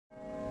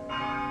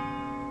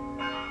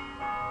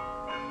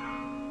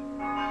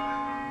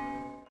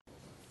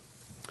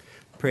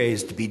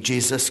Praised be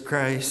Jesus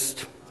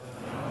Christ.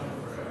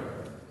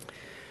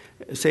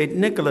 St.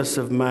 Nicholas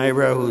of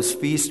Myra, whose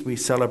feast we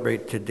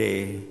celebrate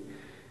today,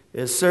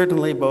 is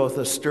certainly both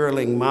a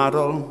sterling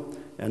model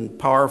and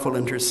powerful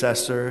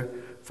intercessor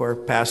for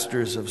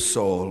pastors of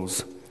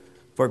souls,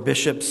 for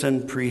bishops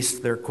and priests,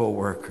 their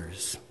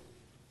co-workers.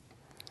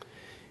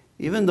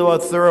 Even though a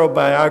thorough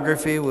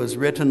biography was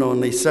written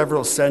only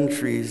several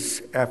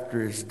centuries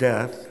after his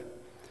death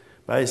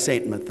by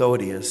St.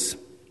 Methodius,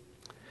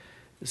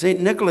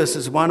 St. Nicholas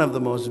is one of the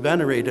most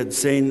venerated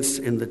saints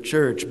in the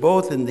Church,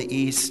 both in the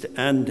East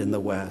and in the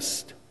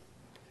West.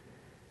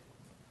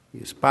 He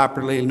is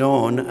popularly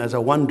known as a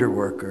wonder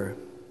worker.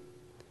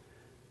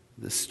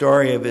 The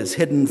story of his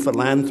hidden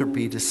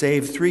philanthropy to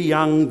save 3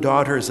 young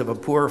daughters of a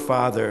poor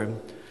father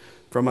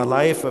from a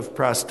life of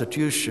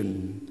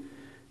prostitution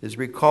is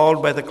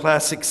recalled by the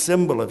classic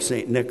symbol of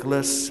St.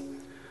 Nicholas,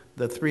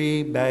 the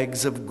 3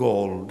 bags of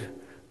gold,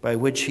 by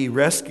which he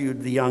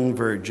rescued the young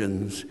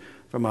virgins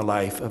from a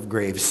life of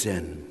grave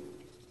sin.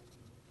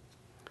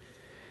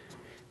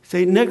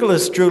 St.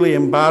 Nicholas truly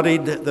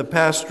embodied the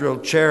pastoral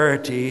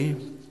charity,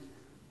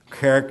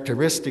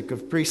 characteristic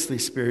of priestly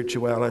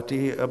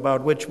spirituality,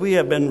 about which we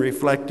have been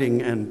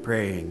reflecting and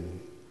praying.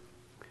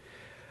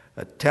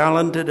 A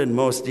talented and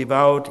most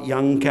devout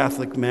young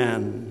Catholic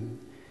man,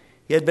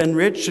 he had been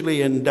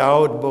richly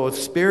endowed both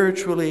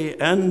spiritually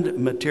and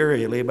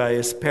materially by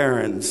his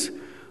parents,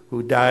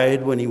 who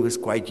died when he was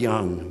quite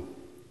young.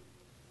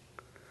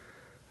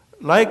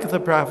 Like the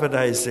prophet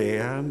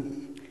Isaiah,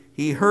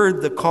 he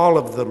heard the call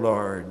of the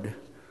Lord,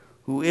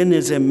 who in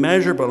his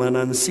immeasurable and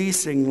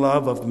unceasing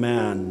love of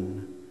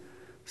man,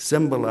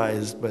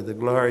 symbolized by the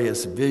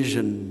glorious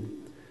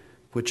vision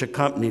which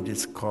accompanied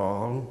his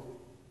call,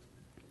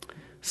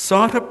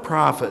 sought a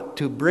prophet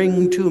to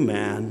bring to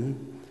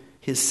man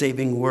his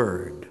saving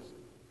word.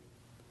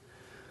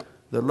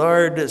 The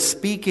Lord,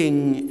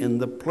 speaking in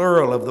the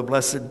plural of the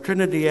Blessed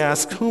Trinity,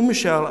 asked, "Whom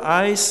shall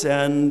I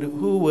send?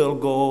 Who will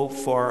go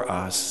for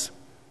us?"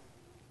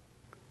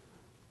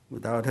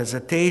 Without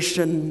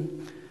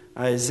hesitation,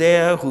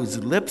 Isaiah,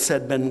 whose lips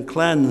had been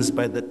cleansed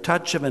by the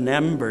touch of an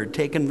ember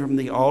taken from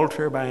the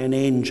altar by an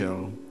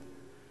angel,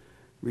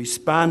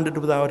 responded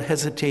without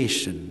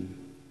hesitation,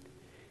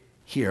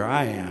 "Here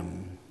I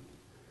am,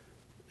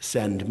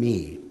 send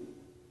me."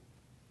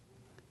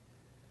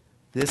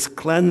 This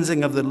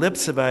cleansing of the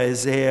lips of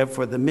Isaiah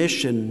for the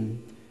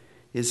mission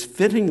is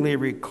fittingly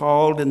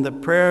recalled in the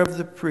prayer of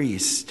the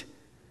priest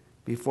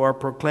before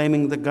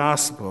proclaiming the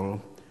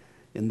gospel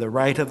in the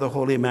rite of the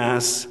Holy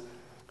Mass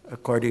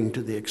according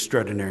to the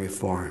extraordinary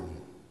form.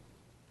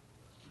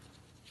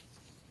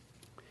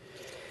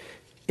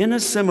 In a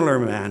similar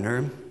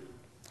manner,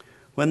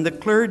 when the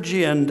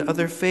clergy and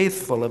other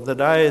faithful of the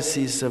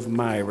Diocese of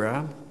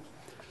Myra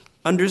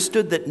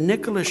understood that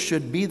Nicholas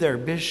should be their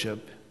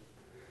bishop,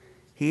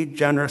 he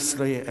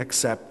generously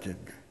accepted.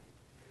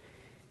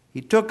 He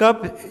took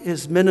up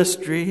his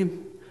ministry,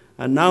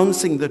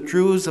 announcing the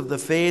truths of the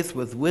faith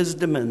with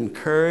wisdom and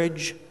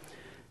courage,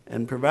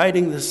 and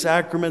providing the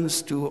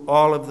sacraments to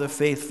all of the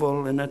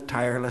faithful in a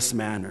tireless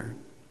manner.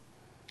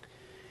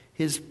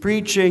 His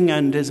preaching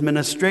and his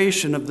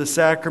ministration of the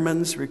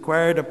sacraments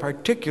required a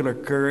particular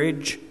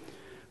courage,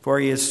 for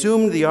he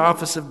assumed the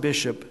office of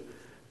bishop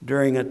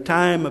during a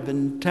time of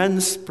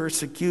intense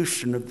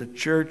persecution of the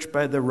Church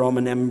by the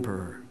Roman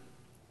Emperor.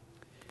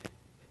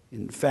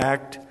 In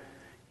fact,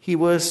 he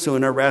was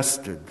soon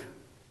arrested,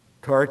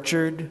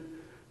 tortured,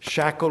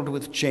 shackled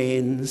with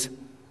chains,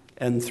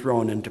 and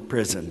thrown into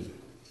prison.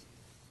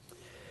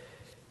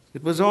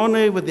 It was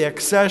only with the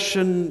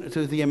accession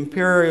to the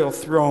imperial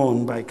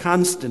throne by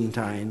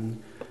Constantine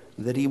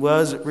that he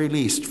was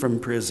released from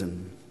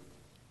prison.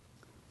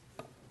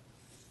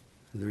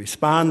 The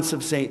response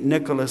of St.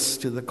 Nicholas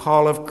to the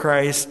call of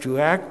Christ to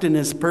act in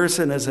his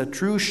person as a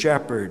true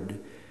shepherd,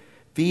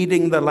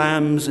 feeding the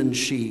lambs and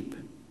sheep,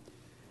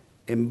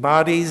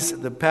 embodies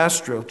the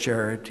pastoral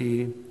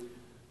charity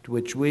to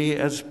which we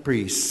as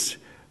priests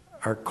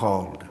are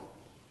called.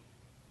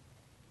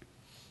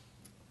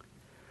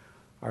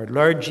 Our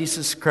Lord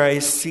Jesus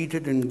Christ,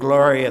 seated in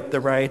glory at the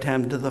right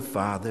hand of the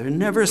Father,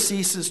 never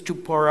ceases to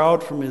pour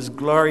out from his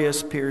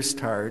glorious pierced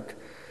heart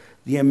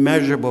the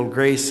immeasurable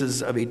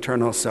graces of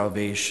eternal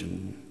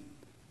salvation.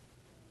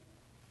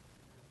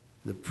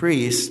 The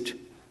priest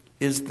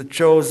is the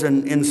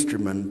chosen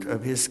instrument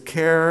of his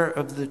care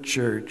of the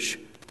Church,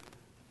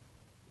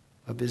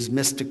 of his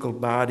mystical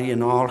body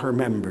and all her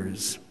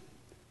members,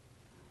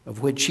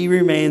 of which he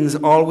remains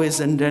always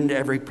and in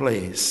every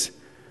place,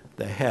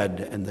 the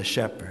head and the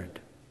shepherd.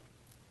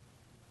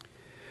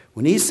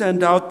 When he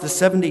sent out the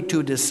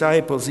 72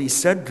 disciples, he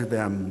said to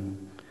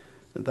them,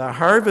 "The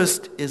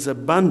harvest is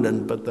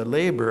abundant, but the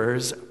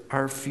laborers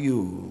are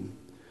few.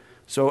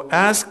 So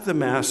ask the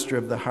master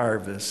of the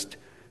harvest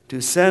to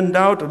send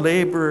out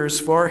laborers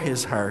for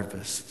his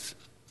harvests.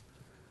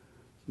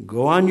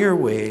 Go on your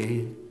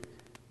way.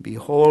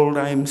 Behold,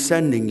 I am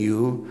sending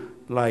you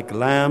like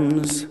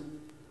lambs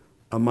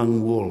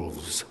among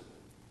wolves."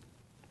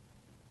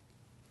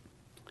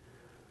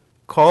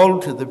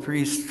 Called to the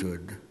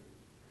priesthood,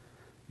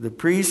 the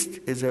priest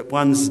is at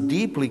once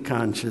deeply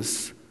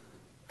conscious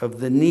of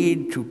the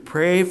need to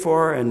pray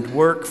for and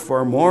work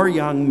for more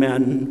young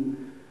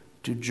men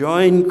to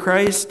join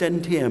Christ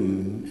and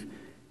him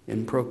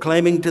in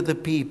proclaiming to the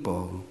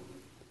people,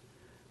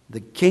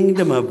 "The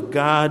kingdom of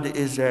God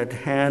is at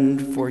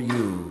hand for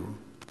you."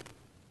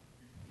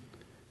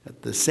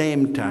 At the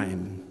same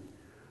time,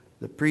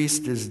 the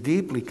priest is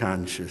deeply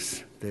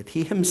conscious that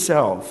he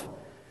himself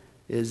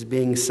is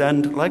being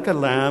sent like a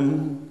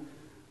lamb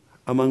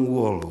among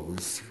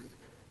wolves,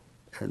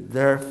 and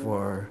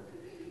therefore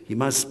he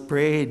must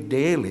pray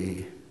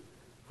daily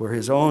for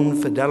his own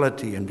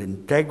fidelity and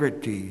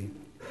integrity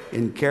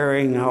in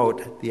carrying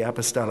out the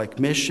apostolic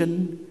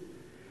mission,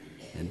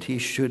 and he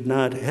should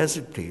not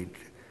hesitate.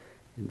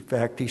 In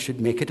fact, he should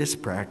make it his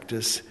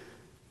practice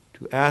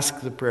to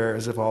ask the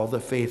prayers of all the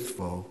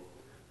faithful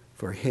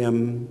for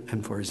him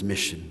and for his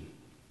mission.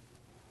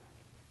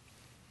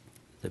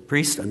 The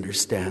priest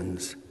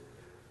understands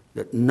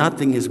that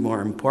nothing is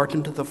more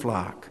important to the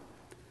flock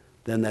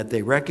than that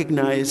they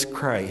recognize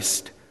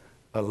Christ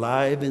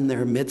alive in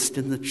their midst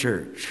in the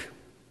church.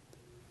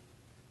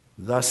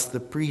 Thus, the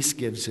priest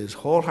gives his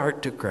whole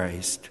heart to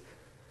Christ,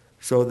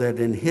 so that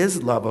in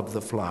his love of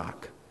the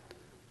flock,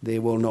 they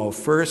will know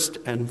first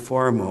and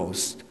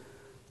foremost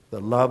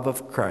the love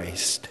of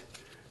Christ,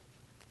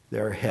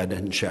 their head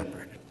and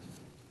shepherd.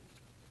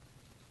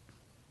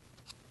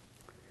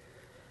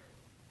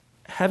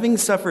 Having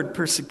suffered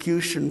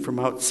persecution from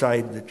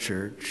outside the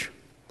church,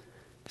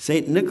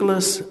 St.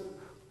 Nicholas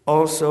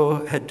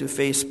also had to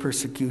face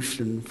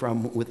persecution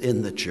from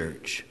within the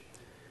church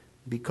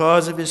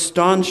because of his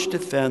staunch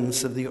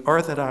defense of the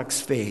Orthodox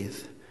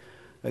faith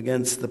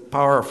against the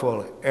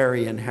powerful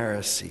Arian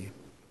heresy.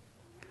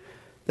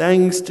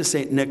 Thanks to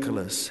St.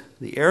 Nicholas,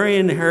 the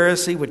Arian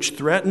heresy, which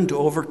threatened to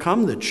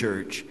overcome the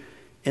church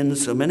in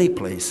so many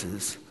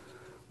places,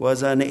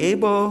 was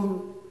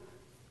unable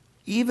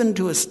even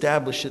to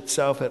establish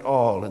itself at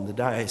all in the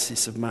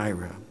Diocese of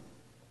Myra.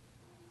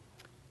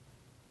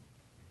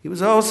 He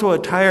was also a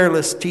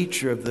tireless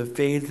teacher of the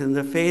faith in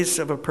the face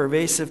of a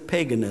pervasive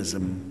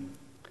paganism.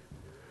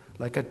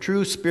 Like a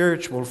true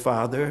spiritual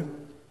father,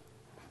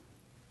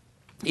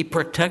 he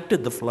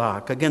protected the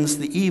flock against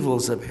the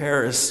evils of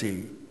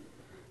heresy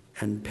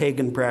and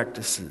pagan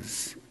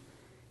practices,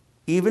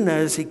 even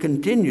as he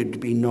continued to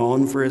be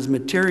known for his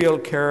material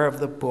care of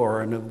the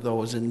poor and of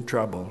those in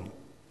trouble.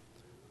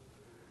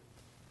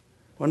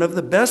 One of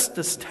the best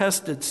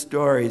attested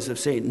stories of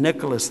St.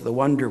 Nicholas the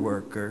Wonder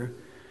Worker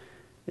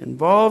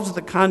involves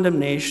the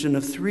condemnation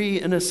of 3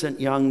 innocent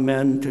young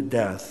men to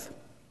death.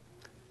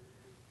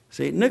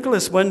 St.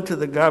 Nicholas went to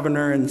the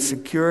governor and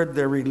secured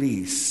their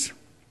release.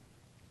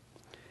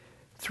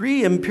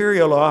 3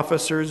 imperial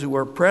officers who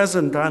were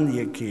present on the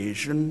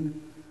occasion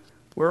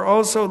were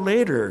also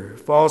later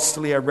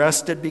falsely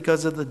arrested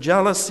because of the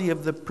jealousy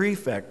of the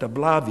prefect,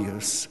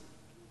 Oblavius.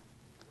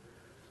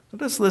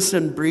 Let us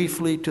listen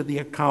briefly to the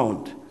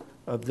account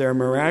of their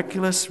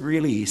miraculous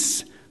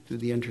release through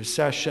the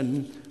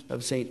intercession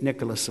of St.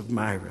 Nicholas of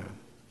Myra.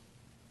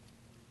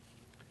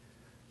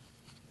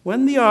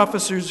 When the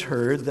officers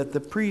heard that the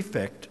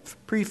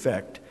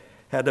prefect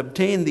had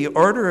obtained the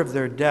order of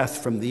their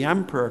death from the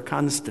Emperor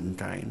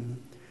Constantine,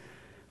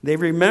 they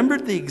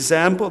remembered the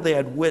example they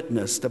had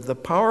witnessed of the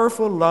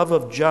powerful love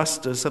of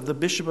justice of the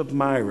Bishop of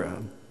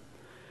Myra,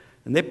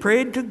 and they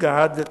prayed to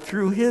God that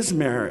through his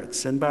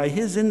merits and by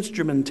his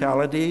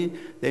instrumentality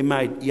they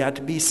might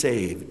yet be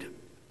saved.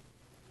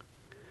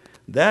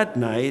 That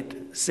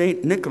night,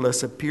 St.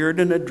 Nicholas appeared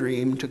in a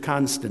dream to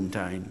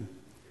Constantine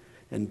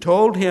and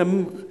told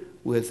him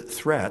with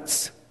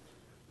threats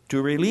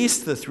to release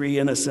the 3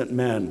 innocent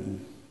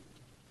men.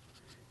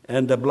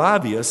 And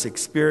Oblavius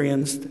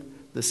experienced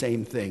the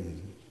same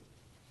thing.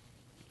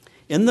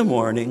 In the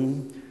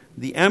morning,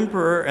 the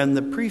emperor and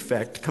the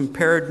prefect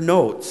compared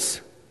notes,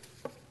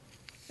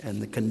 and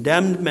the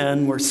condemned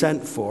men were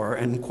sent for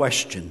and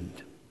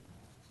questioned.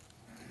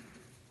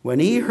 When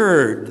he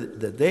heard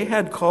that they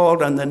had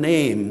called on the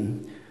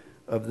name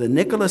of the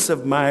Nicholas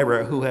of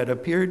Myra who had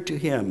appeared to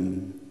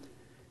him,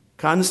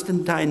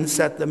 Constantine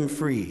set them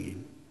free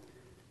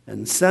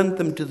and sent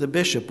them to the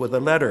bishop with a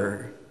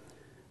letter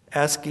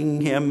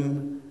asking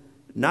him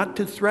not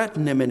to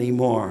threaten him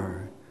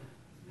anymore,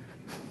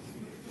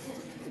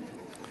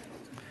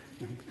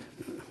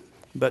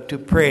 but to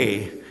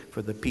pray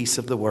for the peace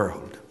of the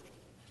world.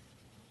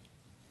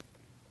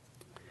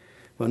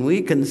 When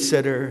we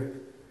consider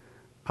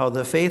how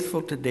the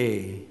faithful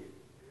today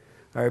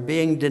are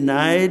being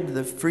denied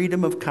the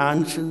freedom of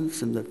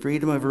conscience and the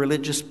freedom of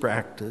religious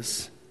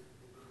practice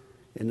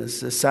in a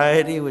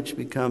society which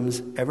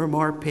becomes ever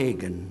more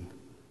pagan,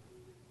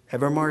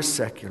 ever more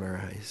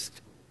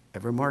secularized,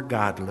 ever more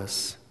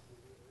godless,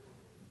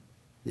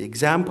 the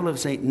example of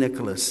St.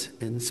 Nicholas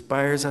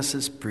inspires us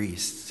as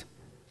priests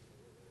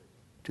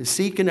to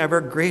seek an ever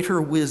greater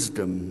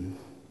wisdom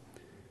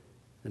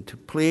and to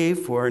plea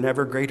for an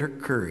ever greater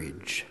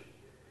courage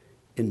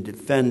in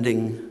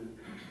defending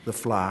the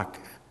flock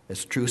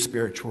as true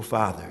spiritual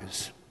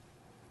fathers,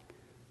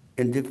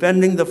 in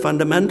defending the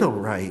fundamental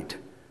right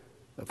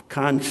of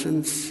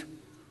conscience,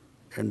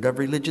 and of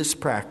religious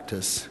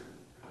practice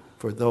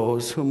for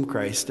those whom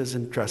Christ has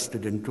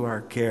entrusted into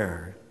our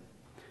care,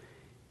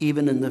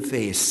 even in the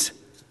face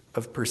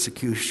of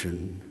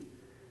persecution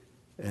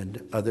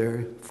and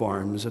other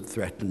forms of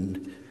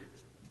threatened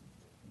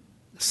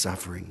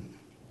suffering.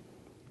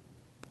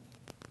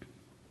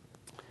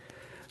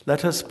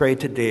 Let us pray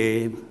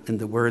today in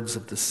the words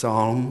of the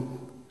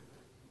psalm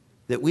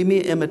that we may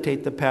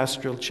imitate the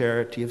pastoral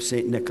charity of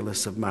St.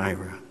 Nicholas of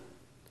Myra,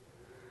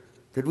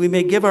 that we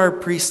may give our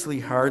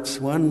priestly hearts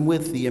one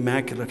with the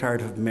Immaculate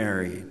Heart of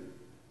Mary,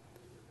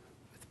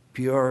 with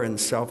pure and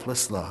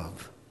selfless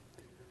love,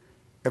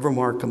 ever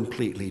more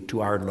completely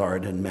to our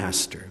Lord and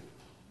Master.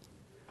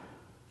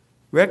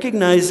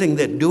 Recognizing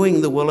that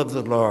doing the will of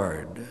the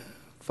Lord,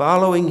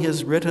 following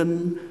his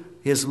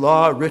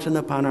law written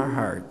upon our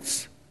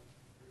hearts,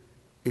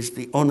 is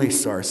the only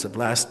source of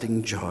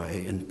lasting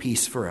joy and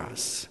peace for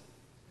us.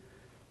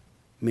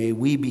 May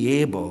we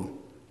be able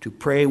to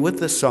pray with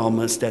the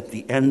psalmist at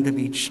the end of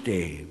each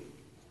day.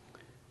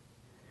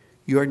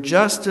 Your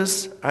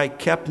justice I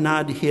kept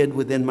not hid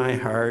within my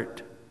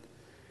heart.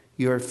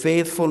 Your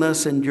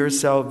faithfulness and your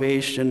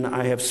salvation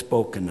I have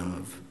spoken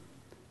of.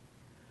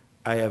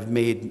 I have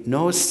made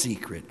no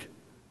secret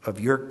of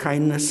your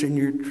kindness and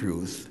your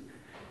truth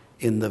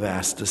in the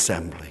vast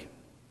assembly.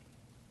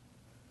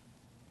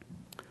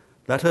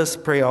 Let us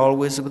pray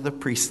always with a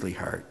priestly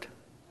heart,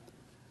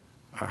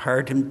 a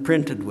heart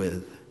imprinted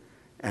with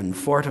and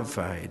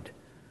fortified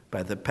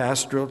by the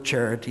pastoral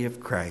charity of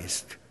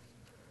Christ,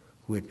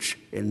 with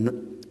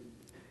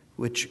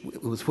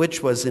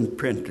which was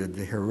imprinted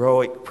the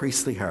heroic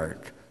priestly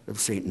heart of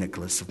St.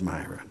 Nicholas of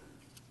Myra.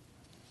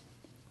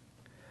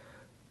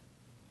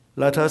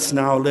 Let us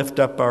now lift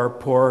up our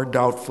poor,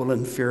 doubtful,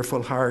 and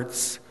fearful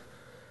hearts,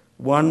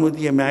 one with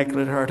the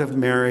Immaculate Heart of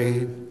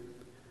Mary,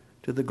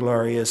 to the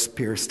glorious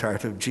pierced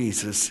heart of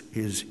Jesus,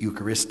 his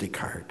Eucharistic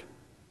heart.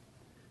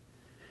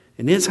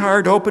 In his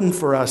heart opened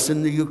for us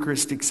in the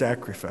Eucharistic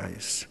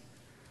sacrifice,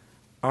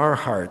 our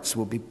hearts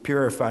will be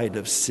purified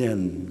of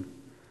sin,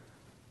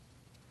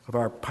 of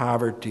our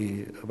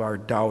poverty, of our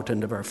doubt,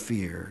 and of our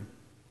fear,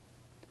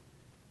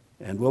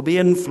 and will be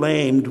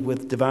inflamed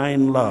with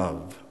divine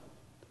love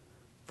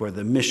for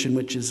the mission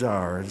which is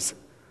ours,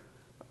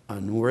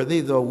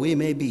 unworthy though we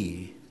may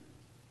be,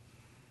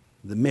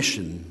 the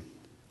mission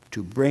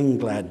to bring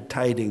glad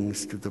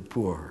tidings to the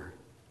poor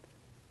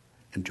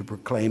and to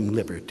proclaim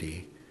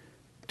liberty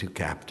to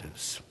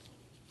captives.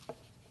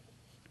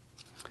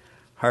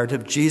 Heart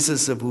of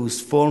Jesus, of whose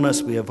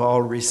fullness we have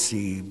all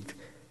received,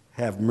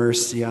 have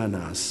mercy on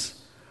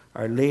us.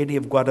 Our Lady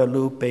of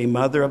Guadalupe,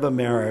 Mother of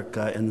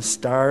America and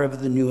Star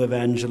of the New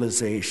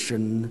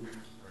Evangelization,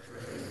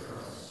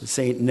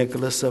 St.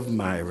 Nicholas of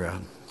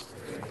Myra,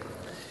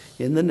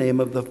 in the name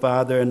of the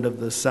Father, and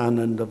of the Son,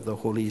 and of the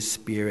Holy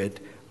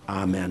Spirit,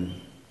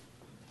 amen.